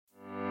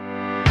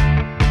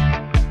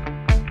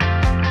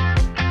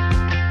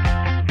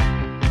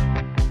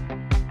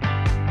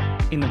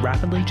In the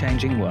rapidly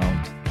changing world,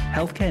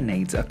 healthcare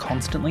needs are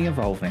constantly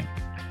evolving,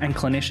 and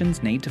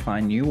clinicians need to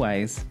find new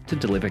ways to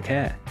deliver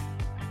care.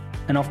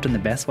 And often the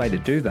best way to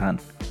do that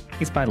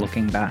is by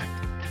looking back.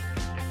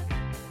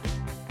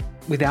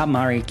 Without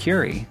Marie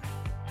Curie,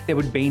 there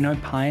would be no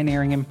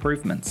pioneering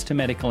improvements to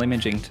medical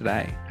imaging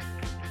today.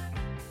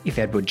 If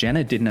Edward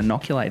Jenner didn't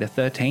inoculate a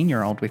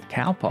 13-year-old with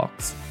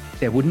cowpox,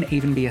 there wouldn't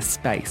even be a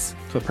space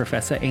for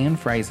Professor Ian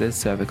Fraser's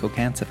cervical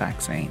cancer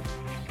vaccine.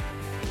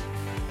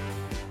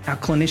 Our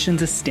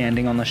clinicians are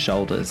standing on the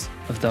shoulders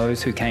of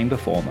those who came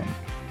before them,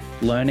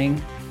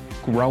 learning,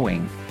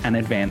 growing, and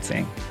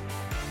advancing.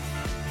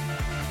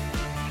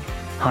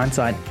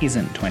 Hindsight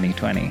isn't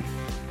 20/20.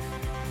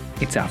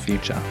 It's our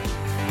future.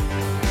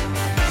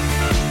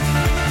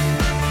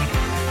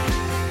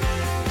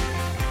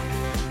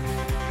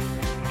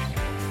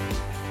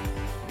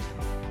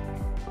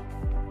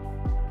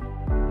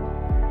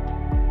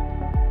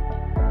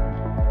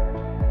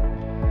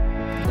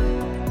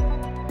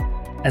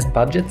 As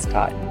budgets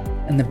tighten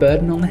and the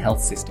burden on the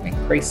health system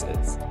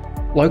increases,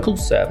 local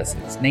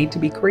services need to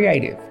be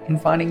creative in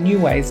finding new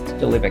ways to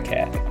deliver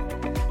care.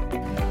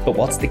 But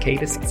what's the key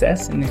to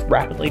success in this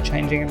rapidly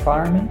changing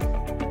environment?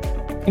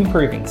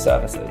 Improving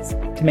services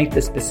to meet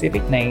the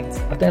specific needs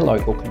of their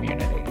local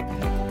community.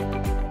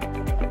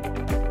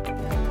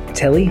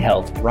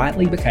 Telehealth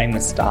rightly became the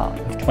star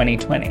of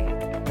 2020,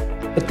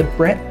 but the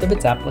breadth of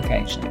its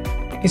application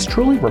is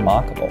truly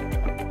remarkable.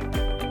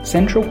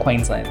 Central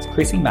Queensland's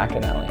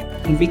McInally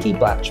and Vickey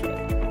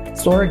Blachford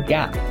saw a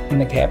gap in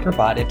the care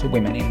provided to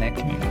women in their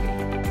community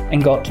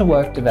and got to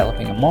work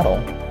developing a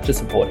model to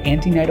support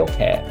antenatal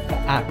care for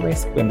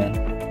at-risk women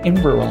in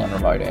rural and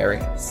remote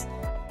areas.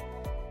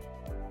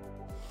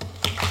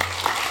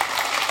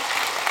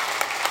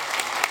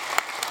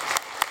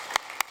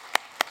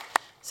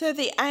 So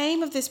the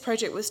aim of this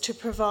project was to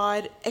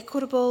provide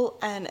equitable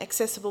and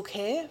accessible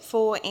care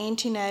for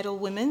antenatal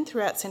women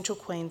throughout Central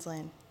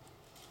Queensland.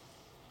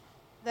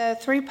 There are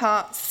three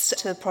parts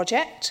to the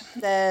project.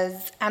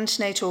 There's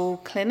antenatal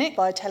clinic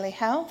by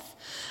telehealth,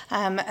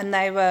 and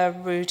they were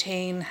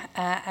routine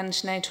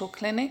antenatal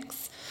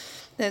clinics.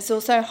 There's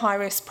also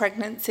high-risk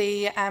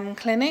pregnancy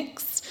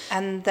clinics,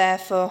 and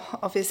therefore,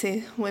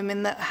 obviously,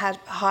 women that had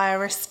higher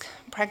risk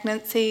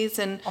pregnancies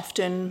and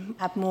often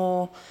had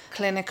more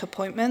clinic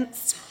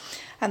appointments.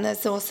 And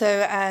there's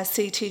also a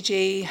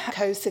CTG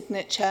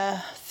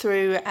co-signature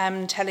through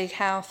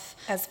telehealth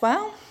as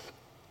well.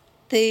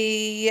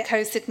 The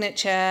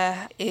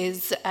co-signature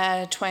is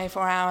a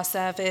 24-hour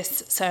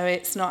service, so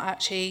it's not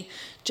actually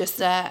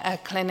just a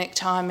clinic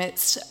time,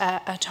 it's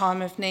a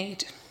time of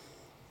need.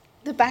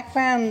 The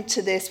background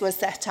to this was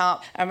set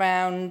up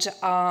around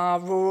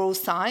our rural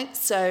sites,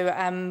 so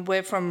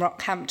we're from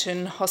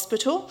Rockhampton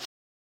Hospital.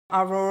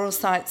 Our rural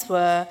sites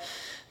were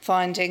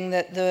finding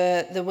that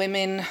the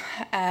women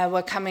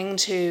were coming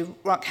to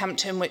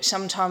Rockhampton, which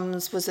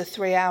sometimes was a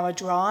 3-hour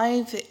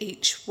drive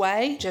each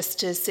way, just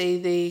to see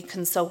the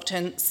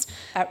consultants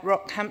at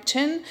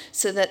Rockhampton,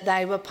 so that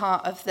they were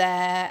part of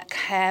their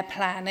care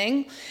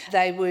planning.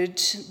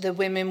 The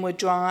women would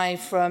drive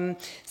from,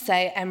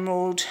 say,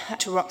 Emerald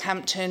to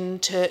Rockhampton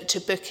to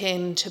book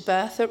in to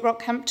birth at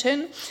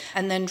Rockhampton,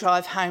 and then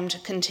drive home to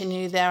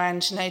continue their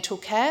antenatal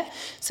care.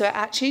 So it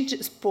actually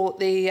just brought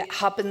the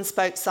hub and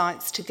spoke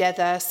sites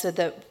together so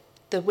that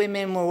the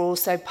women were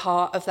also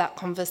part of that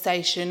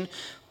conversation,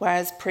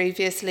 whereas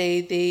previously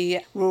the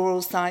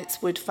rural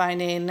sites would phone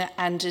in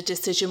and a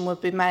decision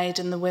would be made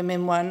and the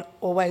women weren't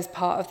always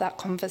part of that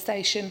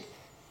conversation.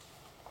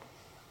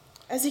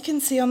 As you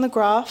can see on the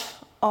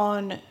graph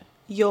on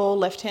your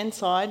left-hand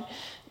side,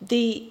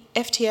 the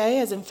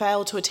FTA, as in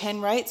failed to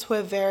attend rates,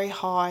 were very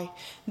high.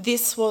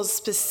 This was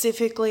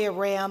specifically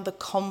around the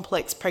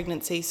complex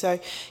pregnancy. So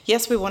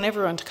yes, we want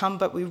everyone to come,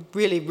 but we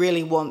really,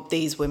 really want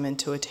these women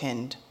to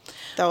attend.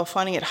 They were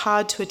finding it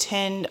hard to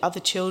attend, other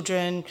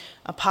children,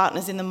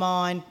 partners in the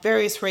mind,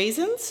 various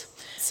reasons.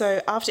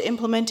 So after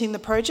implementing the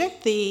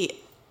project, the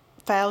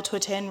failed to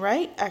attend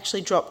rate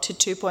actually dropped to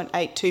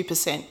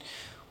 2.82%,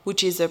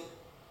 which is a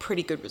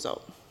pretty good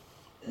result.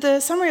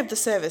 The summary of the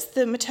service.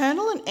 The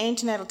maternal and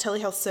antenatal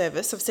telehealth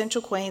service of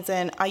Central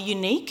Queensland are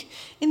unique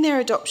in their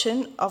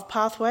adoption of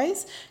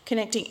pathways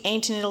connecting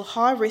antenatal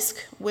high-risk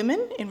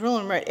women in rural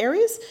and remote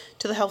areas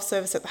to the health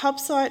service at the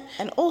hub site,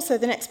 and also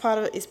the next part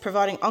of it is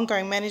providing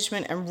ongoing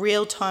management and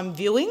real-time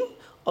viewing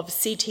of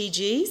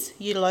CTGs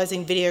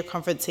utilising video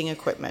conferencing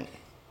equipment.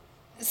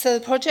 So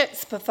the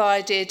project's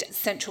provided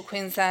Central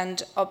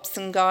Queensland Obs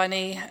and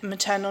Gynae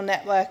maternal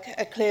network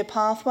a clear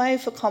pathway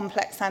for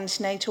complex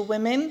antenatal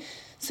women.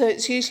 So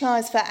it's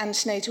utilised for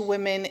antenatal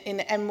women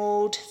in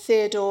Emerald,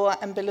 Theodore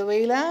and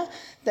Biloela.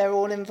 They're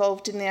all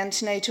involved in the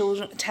antenatal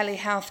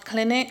telehealth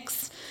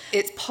clinics.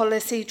 It's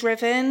policy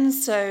driven,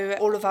 so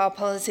all of our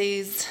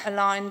policies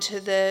align to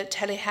the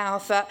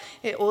telehealth. But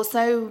it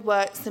also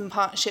works in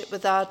partnership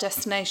with our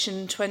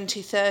Destination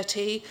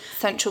 2030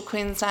 Central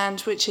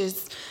Queensland, which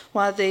is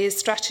one of the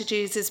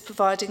strategies is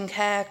providing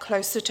care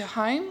closer to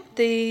home.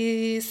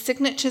 The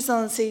signatures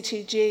on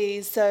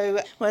CTGs, so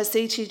where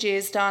CTG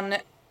is done,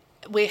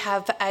 We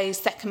have a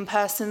second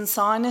person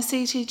sign a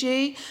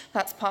CTG.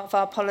 That's part of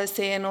our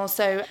policy, and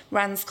also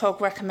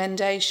RANZCOG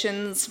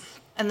recommendations.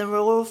 And the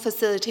rural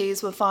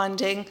facilities were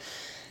finding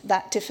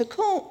that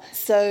difficult.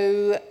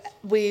 So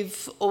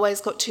we've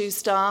always got 2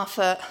 staff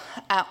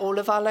at all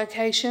of our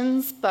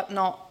locations, but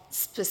not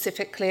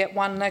specifically at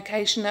one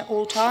location at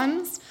all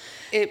times.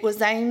 It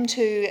was aimed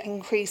to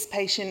increase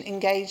patient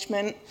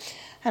engagement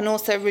and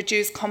also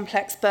reduce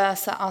complex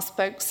births at our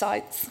spoke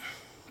sites.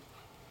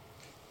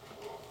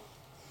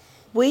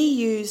 We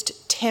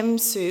used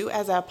TEMSU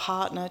as our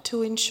partner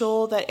to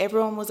ensure that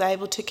everyone was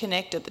able to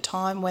connect at the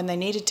time when they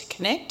needed to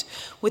connect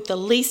with the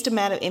least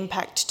amount of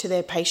impact to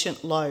their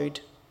patient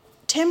load.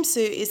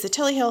 TEMSU is the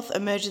Telehealth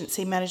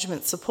Emergency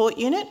Management Support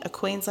Unit, a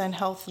Queensland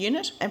Health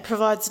unit, and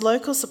provides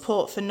local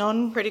support for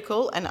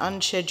non-critical and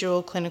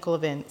unscheduled clinical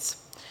events.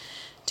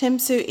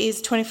 TEMSU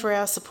is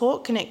 24-hour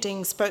support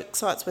connecting spoke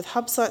sites with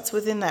hub sites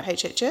within that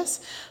HHS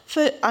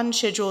for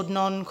unscheduled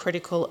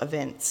non-critical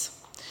events.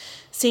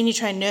 Senior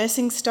trained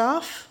nursing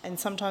staff and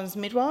sometimes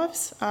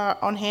midwives are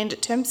on hand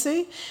at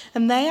TEMSU,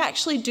 and they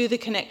actually do the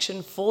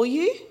connection for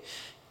you.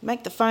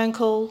 Make the phone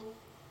call.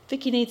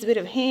 Vickey needs a bit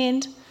of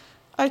hand.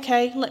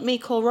 Okay, let me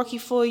call Rocky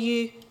for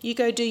you. You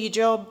go do your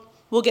job.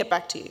 We'll get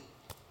back to you.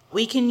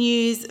 We can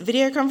use a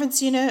video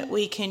conference unit.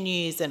 We can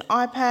use an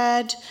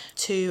iPad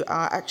to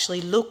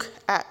actually look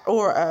at,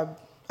 or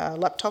a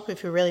laptop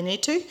if we really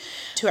need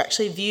to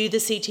actually view the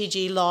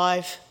CTG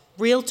live,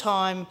 real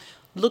time,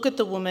 look at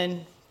the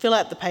woman, fill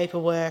out the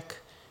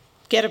paperwork,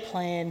 get a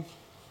plan,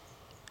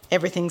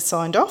 everything's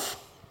signed off.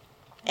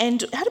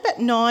 And had about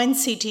 9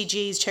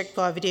 CTGs checked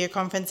by video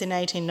conference in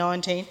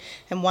 1819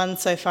 and 1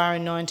 so far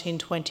in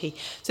 1920.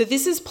 So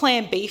this is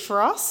plan B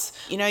for us.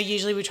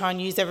 Usually we try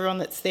and use everyone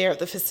that's there at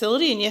the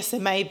facility, and yes, there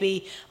may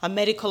be a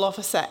medical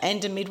officer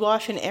and a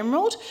midwife in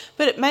Emerald,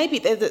 but it may be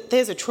that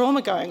there's a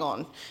trauma going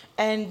on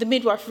and the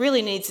midwife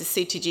really needs a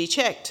CTG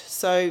checked.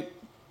 So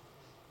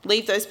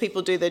leave those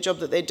people do their job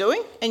that they're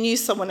doing and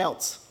use someone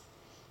else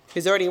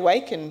who's already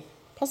awake and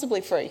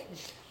possibly free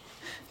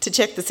to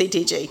check the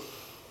CTG.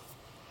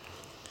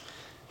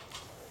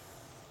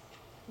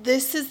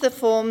 This is the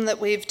form that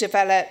we've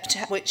developed,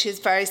 which is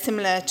very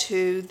similar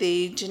to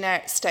the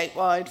generic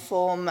statewide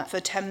form for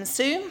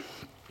TEMSU.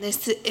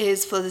 This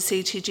is for the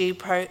CTG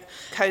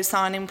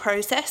co-signing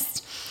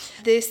process.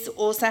 This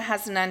also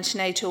has an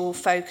antenatal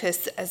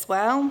focus as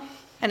well,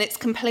 and it's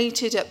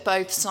completed at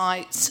both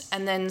sites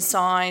and then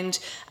signed,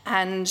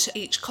 and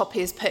each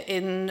copy is put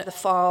in the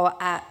file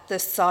at the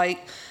site,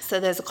 so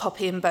there's a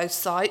copy in both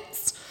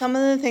sites. Some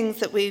of the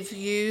things that we've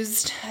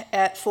used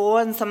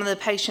for, and some of the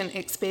patient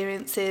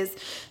experiences,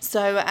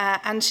 so our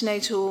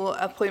antenatal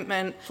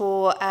appointment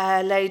for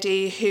a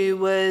lady who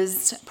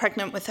was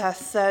pregnant with her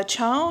 3rd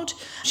child.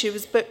 She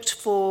was booked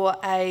for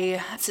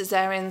a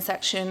caesarean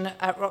section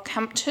at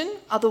Rockhampton,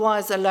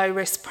 otherwise a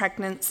low-risk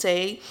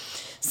pregnancy.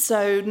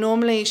 So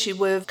normally she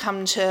would have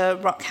come to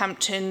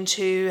Rockhampton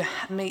to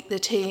meet the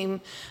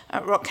team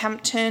at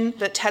Rockhampton,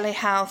 but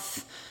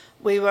telehealth,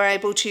 we were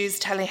able to use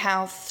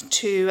telehealth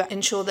to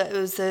ensure that it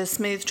was a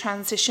smooth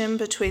transition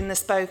between the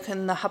spoke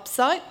and the hub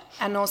site,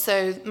 and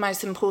also,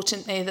 most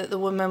importantly, that the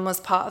woman was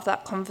part of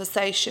that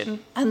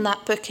conversation and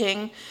that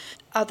booking.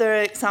 Other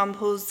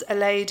examples, a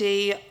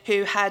lady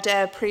who had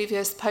a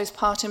previous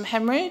postpartum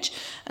hemorrhage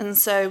and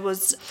so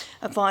was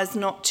advised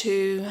not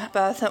to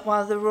birth at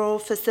one of the rural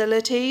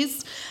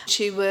facilities.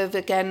 She would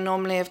again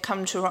normally have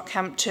come to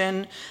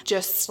Rockhampton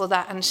just for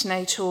that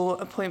antenatal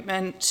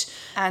appointment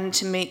and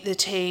to meet the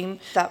team.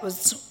 That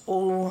was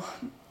all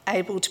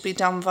able to be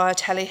done via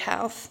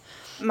telehealth.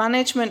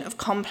 Management of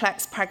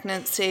complex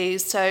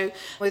pregnancies. So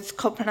with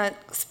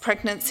complex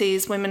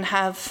pregnancies, women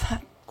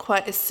have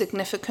quite a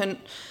significant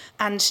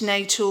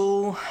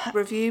antenatal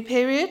review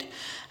period,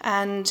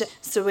 and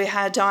so we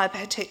had a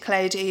diabetic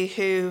lady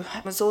who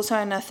was also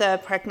in her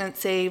 3rd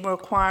pregnancy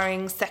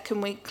requiring 2nd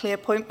weekly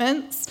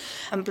appointments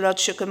and blood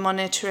sugar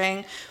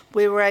monitoring.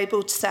 We were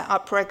able to set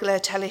up regular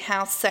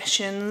telehealth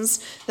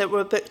sessions that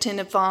were booked in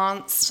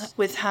advance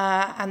with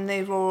her and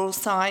the rural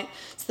site,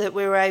 so that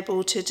we were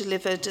able to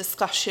deliver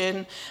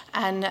discussion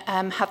and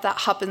have that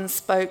hub and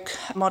spoke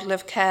model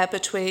of care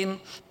between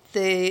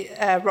the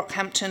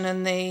Rockhampton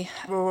and the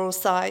rural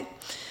site.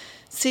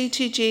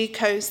 CTG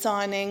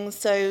co-signing,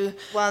 so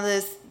while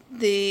there's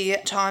the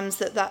times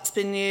that that's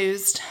been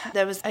used,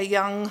 there was a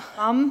young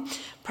mum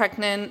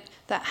pregnant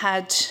that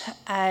had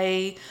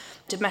a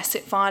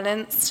domestic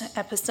violence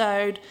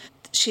episode.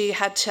 She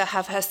had to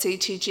have her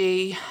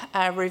CTG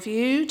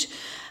reviewed.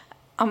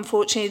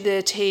 Unfortunately,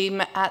 the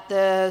team at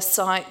the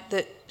site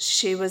that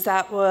she was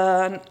at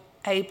weren't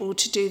able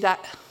to do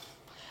that,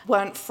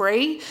 weren't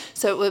free,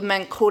 so it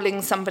meant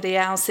calling somebody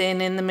else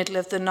in the middle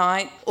of the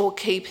night or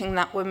keeping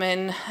that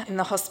woman in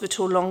the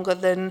hospital longer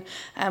than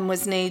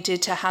was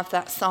needed to have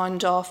that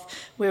signed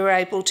off. We were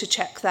able to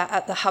check that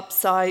at the hub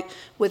site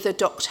with a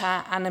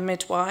doctor and a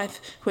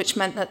midwife, which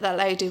meant that that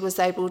lady was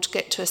able to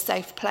get to a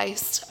safe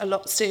place a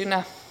lot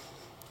sooner.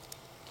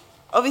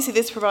 Obviously,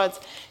 this provides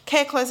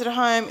care closer to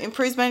home,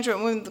 improves management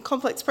of women with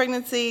complex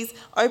pregnancies,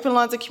 open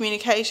lines of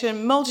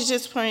communication,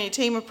 multidisciplinary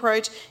team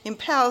approach,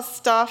 empowers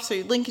staff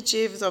through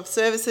linkages of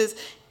services,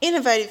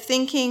 innovative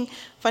thinking,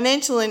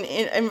 financial and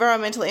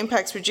environmental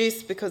impacts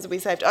reduced because we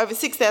saved over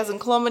 6,000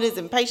 kilometres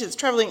in patients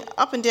travelling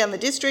up and down the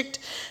district,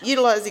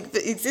 utilising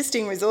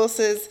existing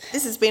resources.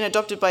 This has been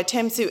adopted by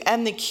TEMSU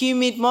and the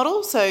QMID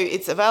model, so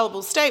it's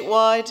available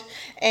statewide,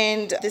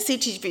 and the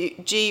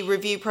CTG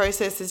review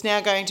process is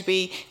now going to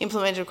be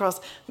implemented across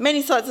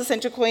many sites of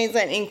Central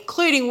Queensland,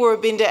 including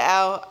Woorabinda,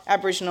 our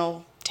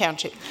Aboriginal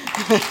township.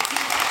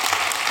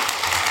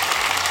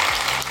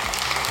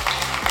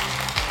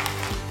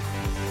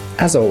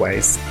 As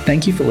always,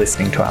 thank you for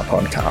listening to our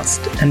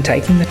podcast and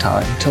taking the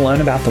time to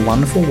learn about the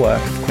wonderful work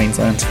of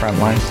Queensland's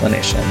frontline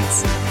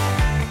clinicians.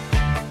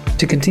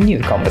 To continue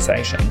the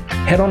conversation,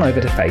 head on over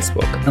to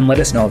Facebook and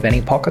let us know of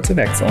any pockets of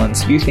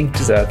excellence you think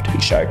deserve to be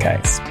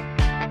showcased.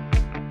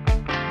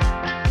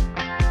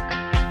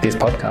 This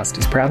podcast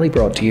is proudly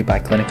brought to you by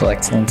Clinical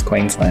Excellence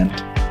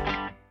Queensland.